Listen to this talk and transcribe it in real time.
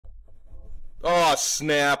Oh,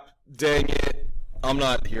 snap. Dang it. I'm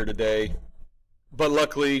not here today. But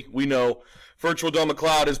luckily, we know Virtual Dawn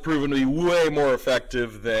McLeod has proven to be way more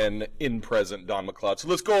effective than in-present Dawn McLeod. So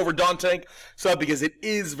let's go over Dawn Tank stuff because it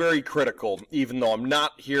is very critical. Even though I'm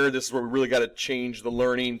not here, this is where we really got to change the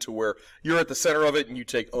learning to where you're at the center of it and you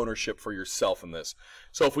take ownership for yourself in this.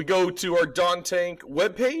 So if we go to our Dawn Tank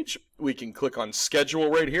webpage, we can click on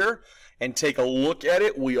Schedule right here and take a look at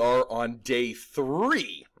it. We are on day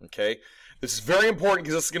 3, okay? This is very important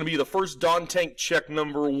because this is going to be the first Dawn Tank check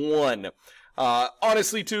number 1.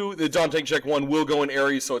 Honestly, too, the Dawn Tank check 1 will go in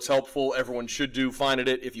Aries, so it's helpful. Everyone should find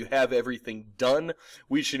it. If you have everything done,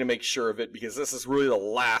 we should make sure of it because this is really the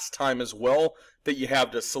last time as well that you have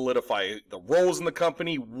to solidify the roles in the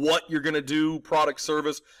company, what you're going to do, product,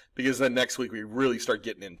 service, because then next week we really start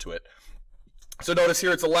getting into it. So notice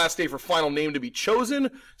here it's the last day for final name to be chosen.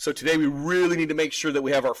 So today we really need to make sure that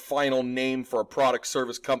we have our final name for our product,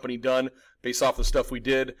 service, company done based off the stuff we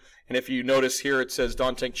did. And if you notice here it says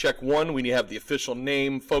Dawn Tank Check 1, we need to have the official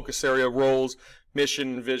name, focus area, roles,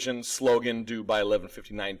 mission, vision, slogan due by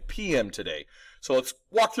 11:59 p.m. today. So let's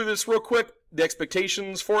walk through this real quick, the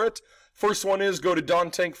expectations for it. First one is go to Dawn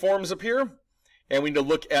Tank Forums up here, and we need to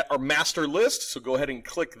look at our master list. So go ahead and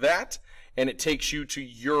click that, and it takes you to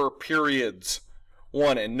your periods.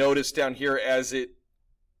 And notice down here as it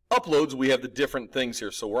uploads, we have the different things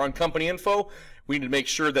here. So we're on company info. We need to make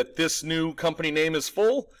sure that this new company name is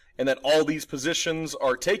full and that all these positions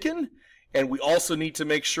are taken. And we also need to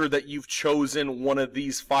make sure that you've chosen one of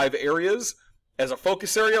these 5 areas as a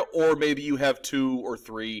focus area, or maybe you have 2 or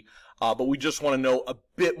 3. But we just want to know a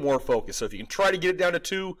bit more focus. So if you can try to get it down to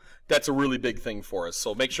 2, that's a really big thing for us.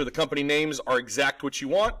 So make sure the company names are exact what you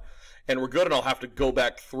want. And we're good, and I'll have to go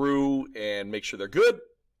back through and make sure they're good.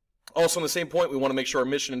 Also, on the same point, we want to make sure our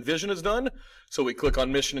mission and vision is done. So we click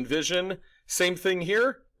on mission and vision. Same thing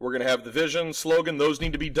here. We're going to have the vision, slogan, those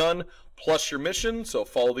need to be done, plus your mission. So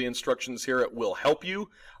follow the instructions here. It will help you.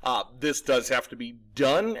 This does have to be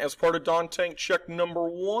done as part of Dawn Tank check number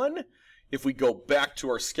 1. If we go back to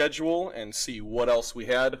our schedule and see what else we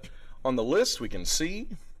had on the list, we can see.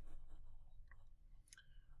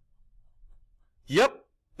 Yep.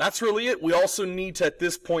 That's really it. We also need to, at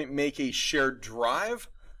this point, make a shared drive.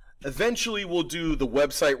 Eventually, we'll do the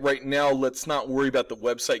website. Right now, let's not worry about the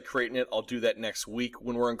website creating it. I'll do that next week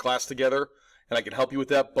when we're in class together, and I can help you with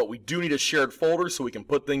that. But we do need a shared folder so we can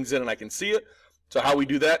put things in and I can see it. So how we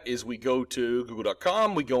do that is we go to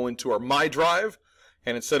google.com, we go into our My Drive,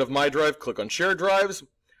 and instead of My Drive, click on Shared Drives.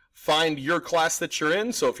 Find your class that you're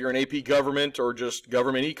in. So if you're in AP Government or just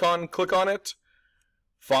Government Econ, click on it.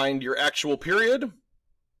 Find your actual period.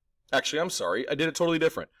 Actually, I'm sorry. I did it totally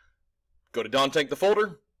different. Go to Dawn Tank, the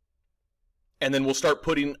folder, and then we'll start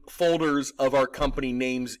putting folders of our company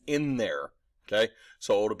names in there. Okay?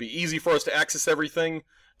 So it'll be easy for us to access everything,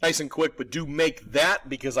 nice and quick, but do make that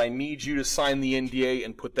because I need you to sign the NDA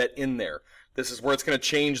and put that in there. This is where it's going to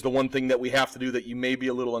change the one thing that we have to do that you may be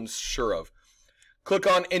a little unsure of. Click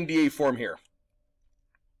on NDA form here.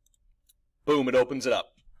 Boom, it opens it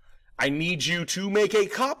up. I need you to make a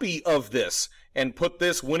copy of this and put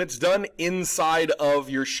this, when it's done, inside of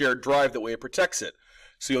your shared drive. That way it protects it.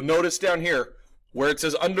 So you'll notice down here where it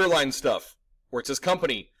says underline stuff, where it says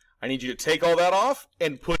company, I need you to take all that off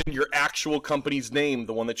and put in your actual company's name,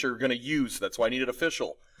 the one that you're going to use. That's why I need it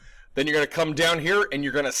official. Then you're going to come down here and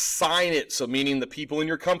you're going to sign it, so meaning the people in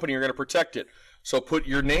your company are going to protect it. So put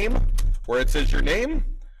your name where it says your name,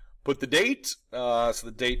 put the date, so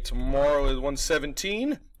the date tomorrow is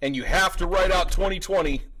 1/17, and you have to write out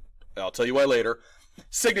 2020. I'll tell you why later.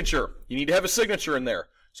 Signature. You need to have a signature in there.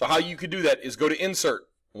 So how you could do that is go to Insert.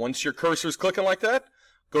 Once your cursor's clicking like that,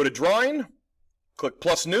 go to Drawing, click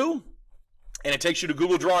plus New, and it takes you to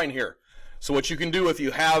Google Drawing here. So what you can do if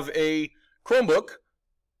you have a Chromebook,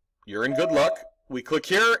 you're in good luck. We click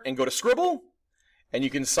here and go to Scribble, and you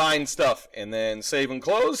can sign stuff, and then save and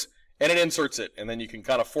close, and it inserts it. And then you can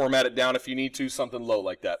kind of format it down if you need to, something low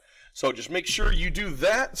like that. So just make sure you do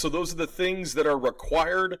that. So those are the things that are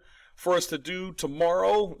required for us to do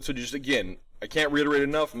tomorrow. So just, again, I can't reiterate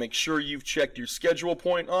enough, make sure you've checked your schedule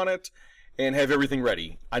point on it and have everything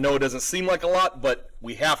ready. I know it doesn't seem like a lot, but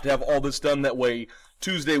we have to have all this done. That way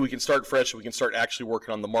Tuesday we can start fresh and we can start actually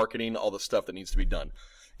working on the marketing, all the stuff that needs to be done.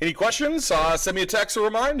 Any questions? Send me a text or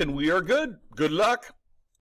remind, and we are good. Good luck.